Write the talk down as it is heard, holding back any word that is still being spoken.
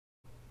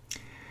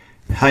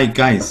Hi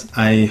guys,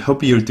 I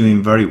hope you're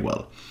doing very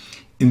well.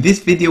 In this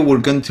video we're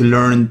going to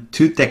learn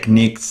two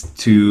techniques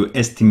to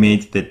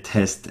estimate the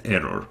test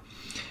error.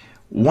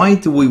 Why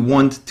do we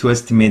want to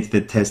estimate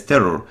the test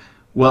error?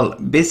 Well,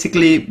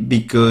 basically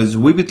because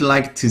we would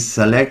like to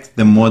select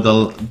the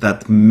model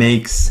that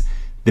makes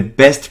the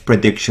best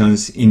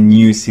predictions in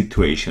new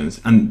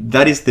situations, and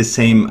that is the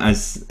same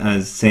as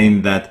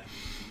saying that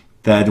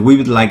we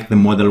would like the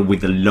model with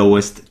the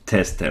lowest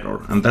test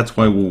error, and that's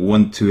why we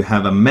want to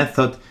have a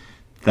method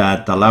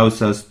that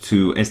allows us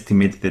to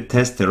estimate the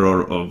test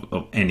error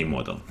of any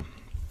model.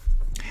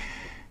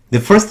 The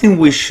first thing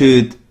we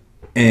should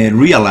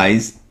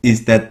realize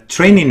is that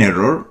training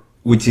error,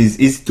 which is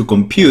easy to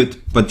compute,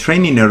 but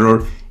training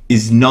error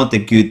is not a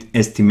good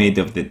estimate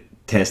of the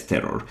test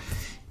error.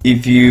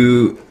 If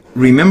you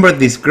remember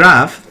this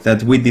graph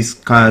that we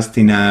discussed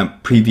in a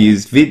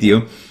previous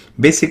video,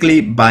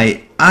 basically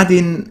by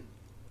adding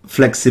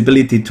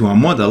flexibility to a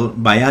model,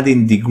 by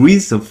adding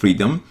degrees of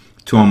freedom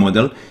to a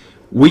model,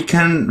 we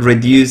can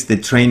reduce the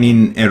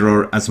training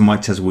error as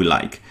much as we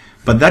like.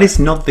 But that is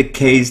not the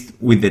case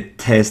with the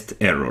test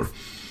error.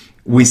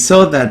 We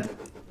saw that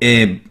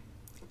if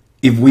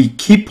we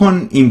keep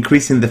on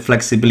increasing the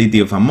flexibility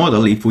of a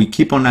model, if we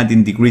keep on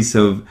adding degrees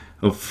of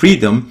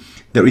freedom,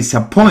 there is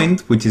a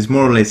point, which is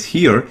more or less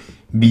here,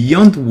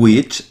 beyond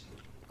which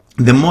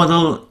the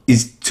model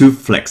is too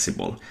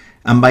flexible.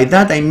 And by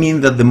that I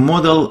mean that the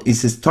model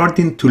is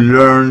starting to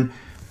learn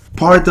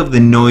part of the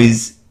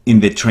noise in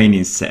the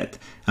training set.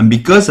 And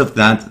because of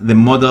that, the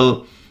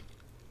model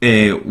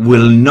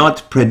will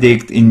not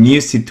predict in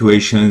new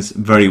situations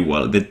very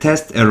well. The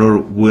test error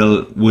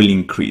will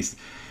increase.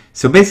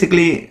 So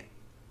basically,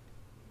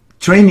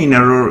 training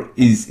error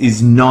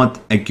is not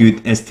a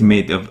good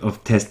estimate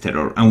of test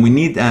error, and we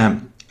need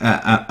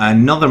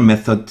another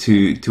method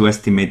to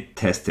estimate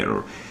test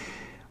error.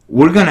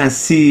 We're gonna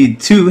see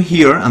two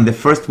here, and the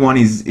first one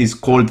is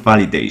called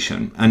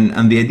validation,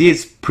 and the idea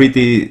is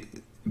pretty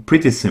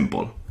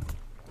simple.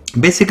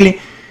 Basically,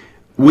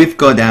 we've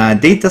got a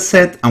data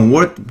set, and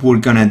what we're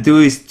gonna do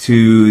is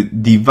to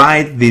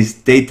divide this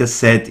data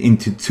set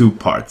into two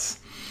parts.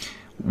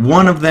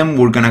 One of them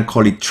we're gonna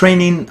call it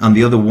training, and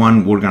the other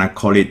one we're gonna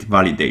call it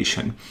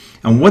validation.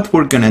 And what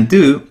we're gonna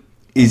do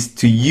is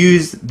to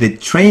use the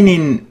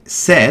training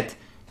set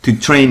to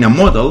train a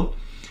model,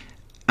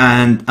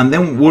 and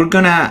then we're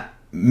gonna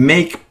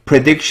make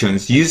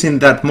predictions using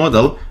that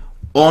model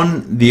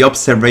on the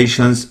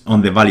observations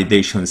on the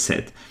validation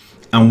set.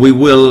 And we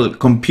will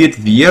compute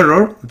the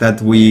error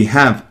that we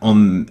have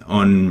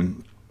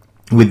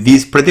with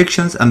these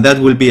predictions, and that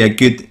will be a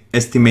good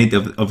estimate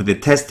of the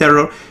test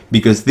error,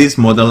 because this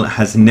model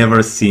has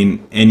never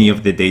seen any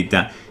of the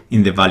data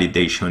in the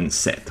validation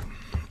set.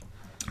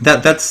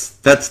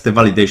 That's the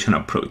validation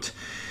approach.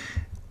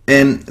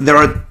 And there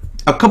are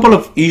a couple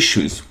of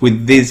issues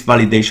with this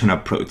validation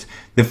approach.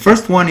 The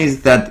first one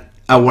is that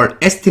our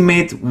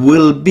estimate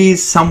will be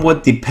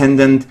somewhat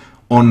dependent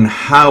on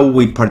how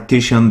we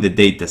partition the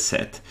data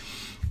set.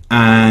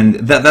 And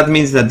that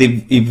means that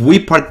if we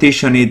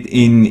partition it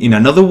in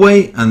another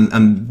way,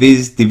 and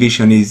this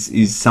division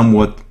is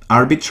somewhat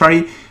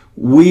arbitrary,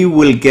 we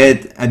will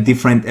get a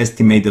different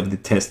estimate of the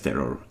test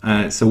error.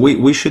 So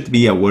we should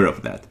be aware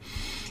of that.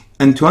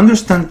 And to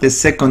understand the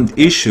second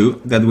issue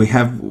that we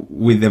have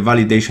with the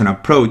validation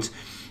approach,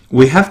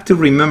 we have to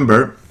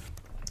remember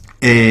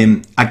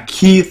a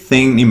key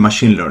thing in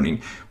machine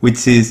learning,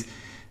 which is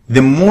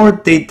the more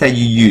data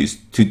you use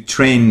to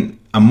train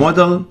a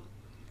model,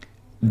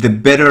 the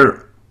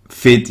better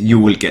fit you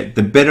will get,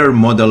 the better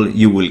model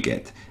you will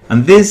get.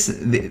 And this,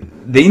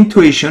 the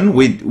intuition,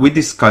 we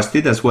discussed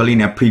it as well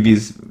in a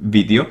previous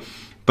video,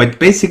 but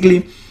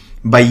basically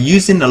by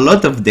using a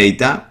lot of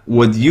data,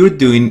 what you're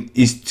doing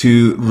is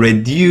to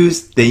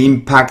reduce the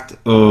impact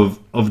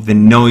of the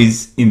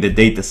noise in the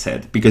data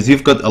set, because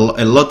you've got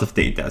a lot of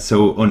data.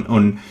 So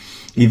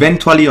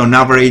eventually on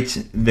average,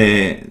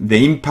 the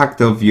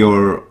impact of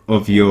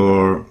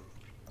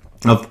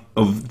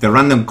the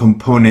random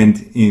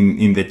component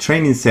in the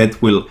training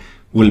set will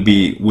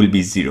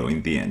be zero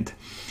in the end.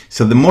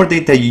 So the more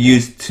data you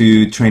use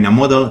to train a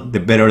model, the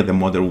better the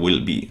model will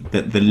be,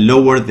 the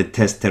lower the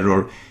test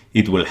error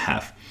it will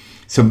have.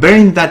 So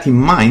bearing that in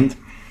mind,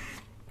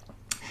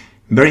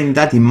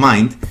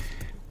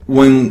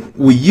 when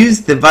we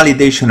use the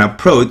validation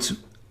approach,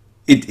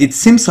 it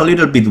seems a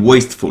little bit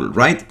wasteful,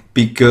 right?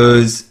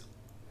 Because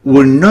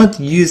we're not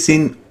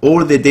using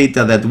all the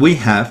data that we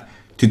have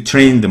to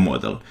train the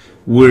model.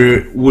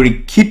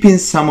 We're keeping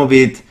some of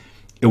it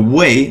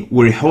away,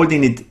 we're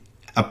holding it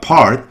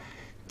apart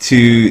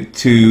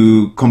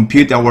to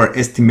compute our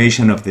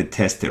estimation of the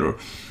test error.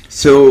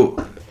 So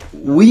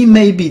we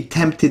may be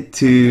tempted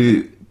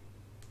to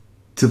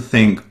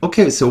think,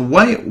 okay, so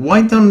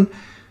why don't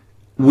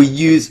we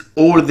use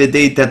all the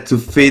data to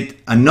fit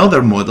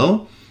another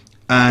model?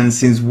 And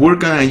since we're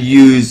gonna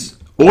use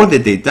all the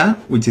data,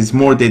 which is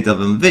more data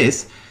than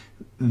this,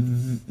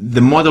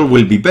 the model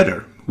will be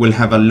better, will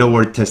have a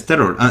lower test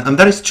error. And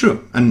that is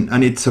true,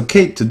 and it's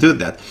okay to do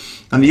that.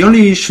 And the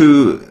only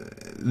issue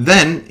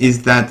then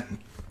is that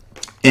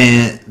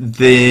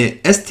the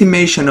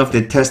estimation of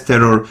the test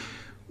error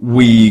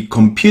we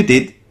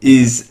computed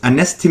is an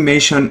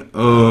estimation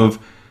of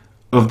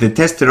the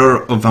test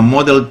error of a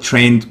model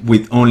trained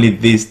with only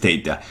this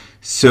data.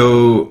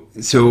 So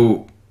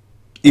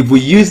if we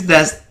use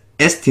that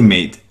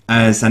estimate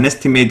as an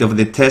estimate of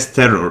the test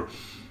error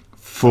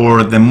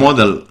for the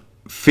model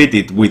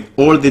fitted with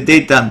all the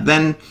data,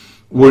 then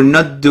we're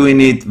not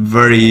doing it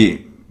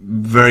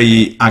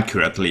very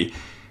accurately.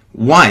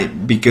 Why?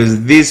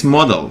 Because this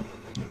model,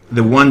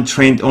 the one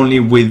trained only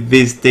with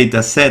this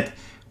data set,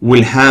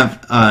 will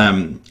have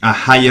a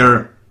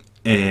higher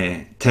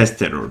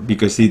test error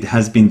because it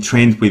has been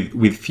trained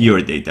with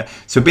fewer data.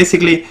 So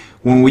basically,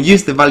 when we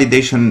use the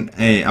validation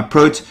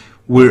approach,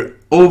 we're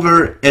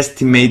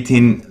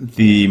overestimating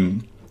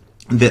the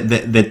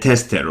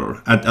test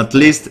error, at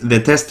least the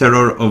test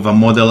error of a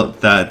model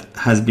that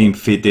has been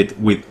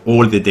fitted with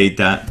all the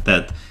data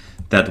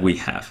that we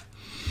have.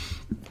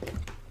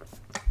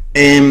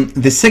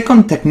 The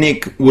second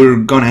technique we're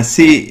gonna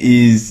see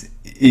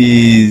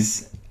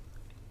is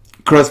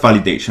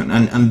cross-validation,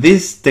 and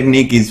this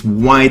technique is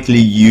widely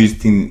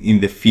used in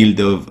the field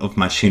of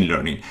machine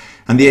learning.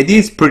 And the idea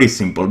is pretty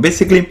simple.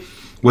 Basically,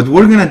 what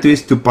we're gonna do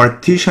is to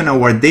partition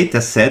our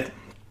data set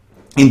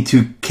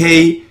into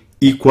k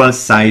equal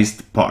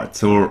sized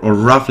parts, or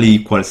roughly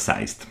equal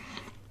sized.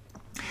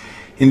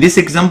 In this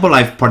example,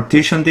 I've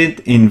partitioned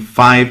it in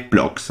 5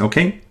 blocks,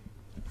 okay?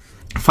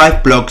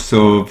 5 blocks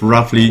of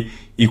roughly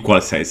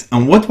equal size.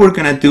 And what we're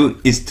gonna do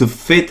is to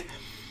fit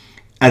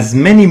as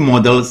many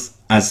models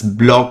as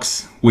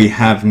blocks we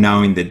have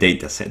now in the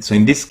data set. So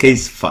in this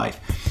case, 5.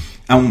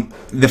 And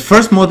the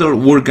first model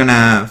we're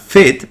gonna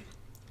fit,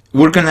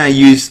 we're gonna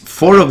use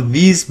 4 of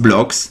these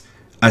blocks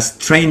as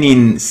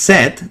training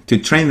set to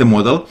train the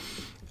model,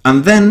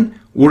 and then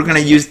we're gonna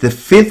use the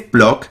 5th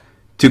block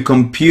to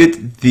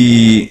compute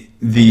the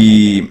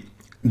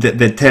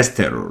test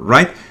error,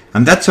 right?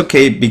 And that's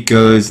okay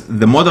because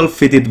the model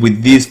fitted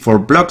with these 4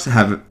 blocks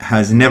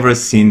has never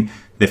seen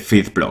the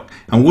 5th block.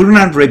 And we're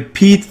gonna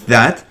repeat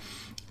that,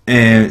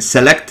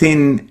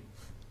 selecting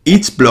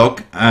each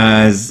block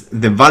as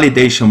the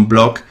validation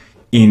block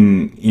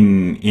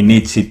in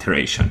each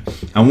iteration.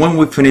 And when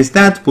we finish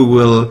that, we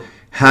will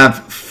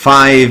have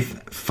five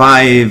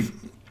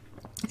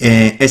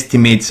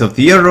estimates of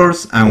the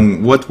errors,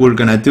 and what we're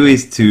gonna do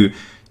is to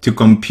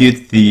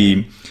compute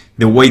the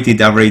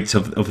weighted average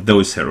of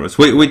those errors,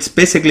 which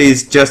basically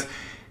is just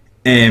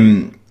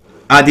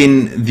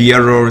adding the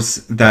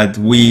errors that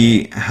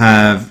we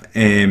have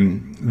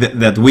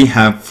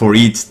for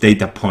each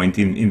data point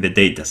in the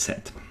data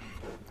set.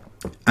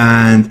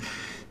 And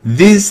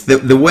this,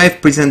 the way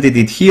I've presented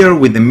it here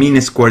with the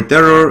mean squared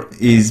error,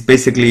 is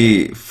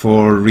basically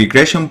for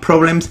regression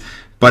problems,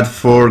 but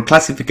for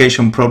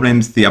classification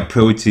problems the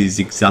approach is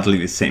exactly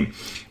the same.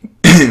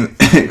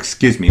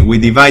 Excuse me. We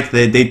divide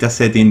the data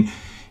set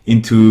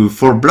into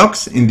 4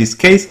 blocks in this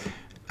case,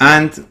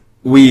 and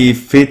we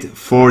fit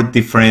 4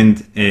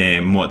 different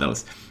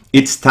models.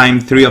 Each time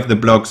 3 of the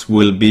blocks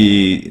will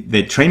be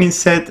the training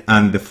set,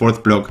 and the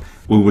 4th block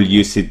we will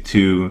use it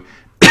to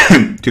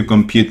to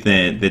compute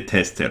the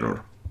test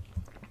error.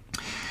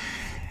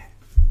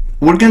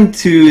 We're going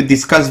to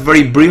discuss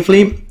very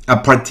briefly a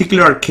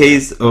particular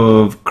case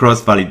of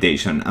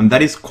cross-validation, and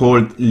that is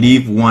called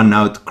leave one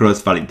out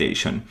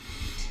cross-validation.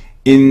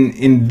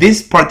 In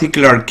this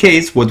particular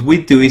case, what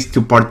we do is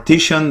to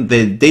partition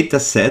the data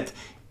set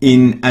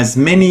in as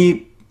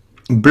many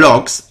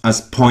blocks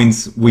as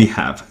points we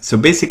have. So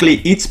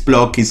basically each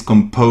block is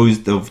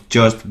composed of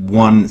just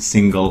one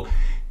single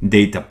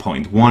data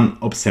point, one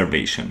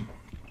observation.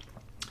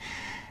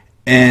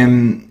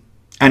 And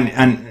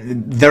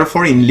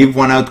therefore in leave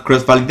one out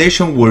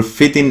cross-validation, we're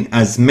fitting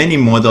as many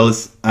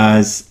models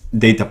as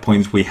data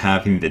points we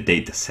have in the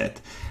data set.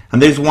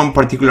 And there's one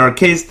particular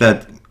case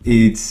that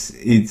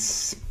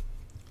it's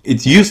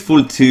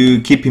useful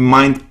to keep in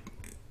mind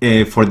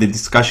for the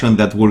discussion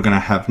that we're gonna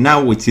have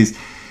now, which is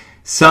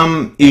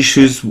some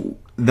issues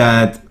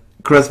that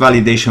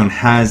cross-validation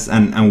has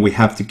and we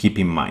have to keep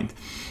in mind.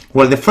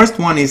 Well, the first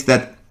one is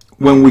that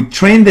when we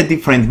train the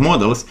different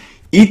models,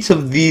 each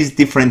of these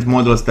different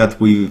models that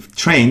we've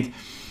trained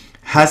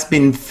has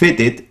been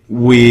fitted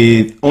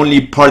with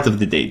only part of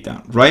the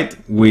data, right?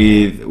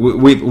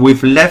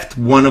 We've left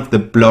one of the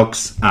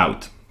blocks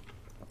out.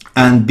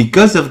 And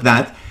because of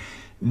that,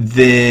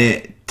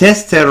 the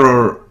test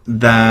error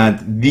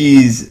that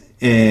these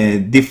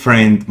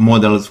different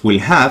models will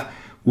have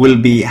will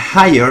be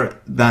higher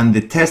than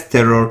the test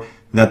error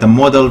that a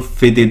model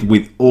fitted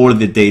with all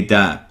the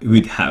data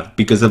would have,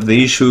 because of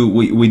the issue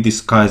we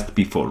discussed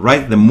before,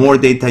 right? The more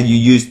data you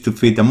use to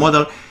fit a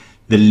model,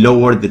 the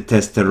lower the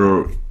test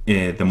error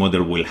the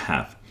model will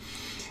have.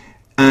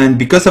 And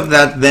because of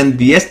that, then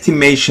the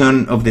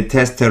estimation of the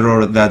test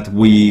error that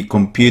we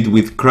compute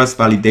with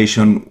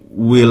cross-validation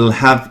will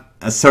have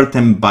a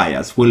certain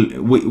bias.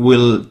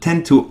 We'll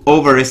tend to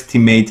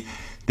overestimate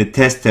the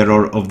test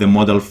error of the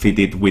model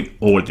fitted with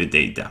all the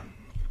data.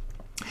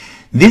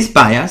 This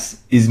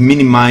bias is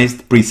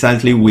minimized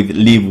precisely with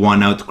leave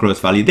one out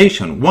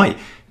cross-validation. Why?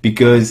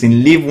 because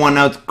in leave one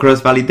out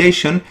cross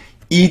validation,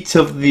 each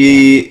of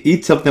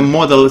the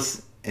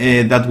models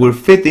that we're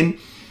fitting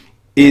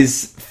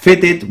is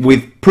fitted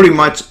with pretty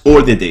much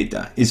all the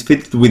data. Is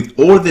fitted with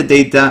all the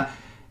data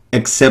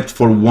except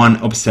for one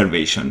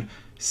observation.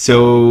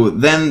 So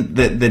then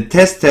the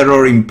test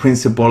error in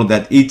principle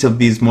that each of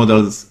these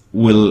models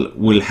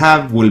will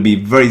have will be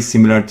very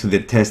similar to the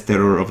test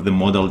error of the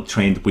model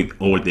trained with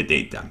all the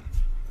data.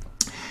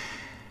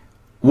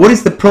 What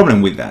is the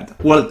problem with that?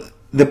 Well,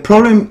 the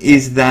problem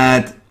is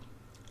that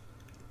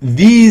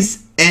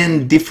these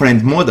n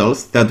different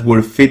models that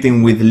we're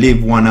fitting with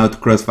leave one out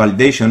cross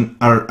validation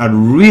are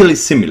really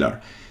similar.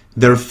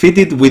 They're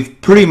fitted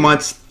with pretty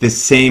much the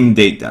same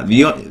data.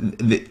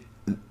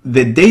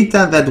 The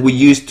data that we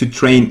use to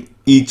train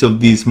each of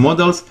these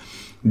models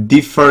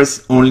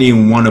differs only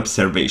in one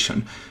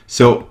observation.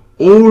 So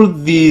all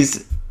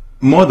these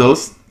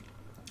models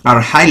are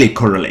highly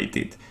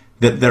correlated.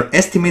 Their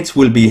estimates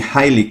will be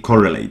highly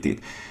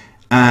correlated.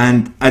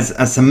 And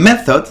as a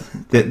method,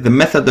 the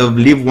method of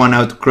leave one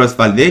out cross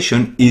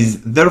validation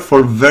is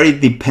therefore very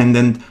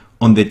dependent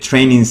on the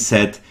training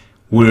set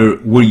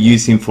we're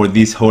using for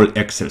this whole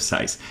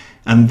exercise.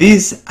 And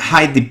this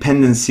high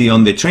dependency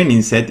on the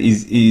training set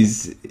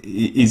is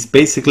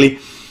basically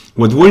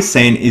what we're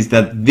saying is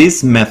that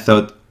this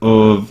method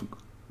of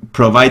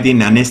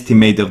providing an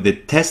estimate of the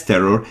test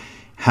error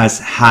has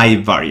high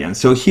variance.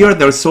 So here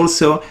there's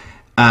also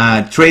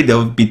a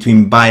trade-off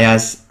between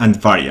bias and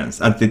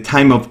variance at the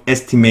time of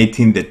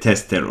estimating the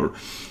test error.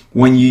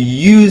 When you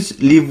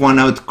use leave one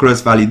out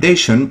cross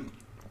validation,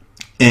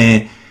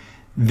 the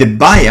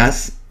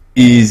bias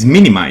is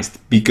minimized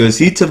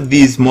because each of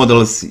these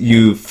models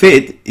you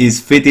fit is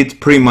fitted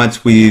pretty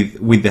much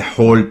with the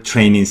whole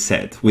training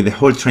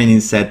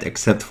set,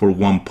 except for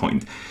one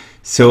point.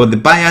 So the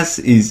bias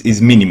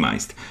is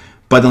minimized.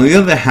 But on the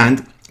other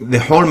hand, the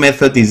whole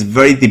method is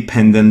very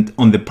dependent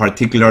on the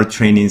particular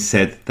training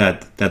set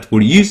that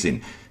we're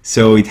using.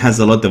 So it has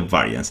a lot of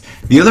variance.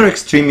 The other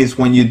extreme is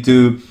when you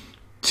do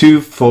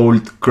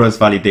two-fold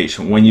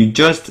cross-validation, when you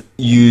just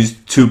use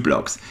two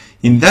blocks.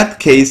 In that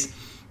case,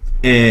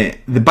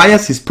 the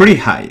bias is pretty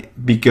high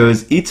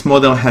because each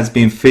model has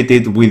been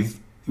fitted with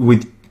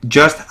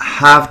just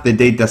half the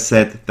data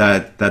set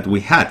that we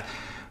had.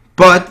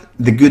 But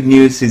the good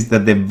news is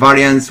that the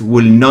variance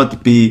will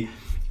not be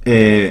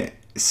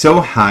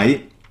so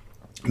high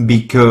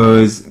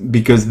because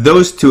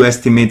those two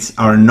estimates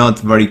are not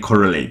very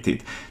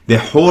correlated. The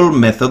whole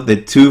method, the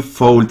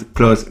two-fold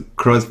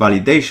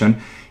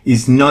cross-validation,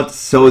 is not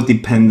so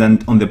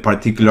dependent on the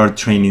particular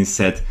training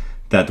set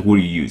that we're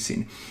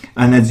using.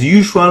 And as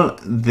usual,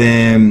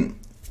 the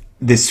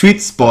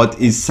sweet spot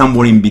is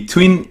somewhere in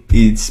between.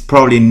 It's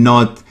probably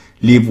not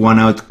leave one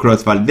out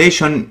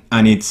cross-validation,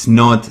 and it's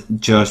not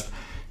just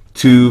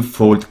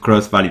two-fold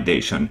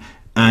cross-validation.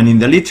 And in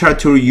the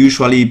literature,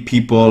 usually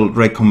people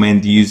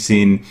recommend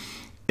using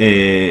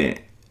a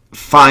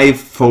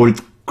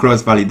 5-fold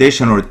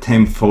cross-validation or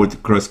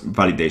 10-fold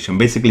cross-validation,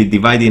 basically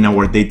dividing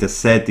our data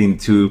set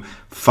into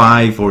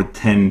 5 or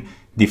 10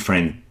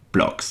 different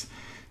blocks.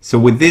 So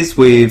with this,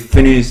 we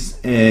finish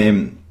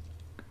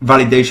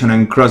validation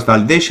and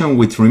cross-validation,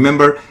 which,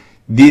 remember,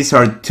 these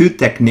are two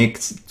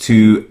techniques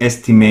to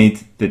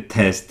estimate the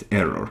test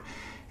error.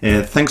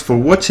 Thanks for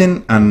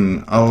watching,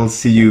 and I'll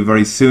see you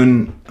very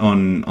soon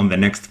on the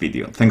next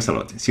video. Thanks a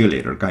lot. See you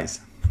later,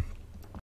 guys.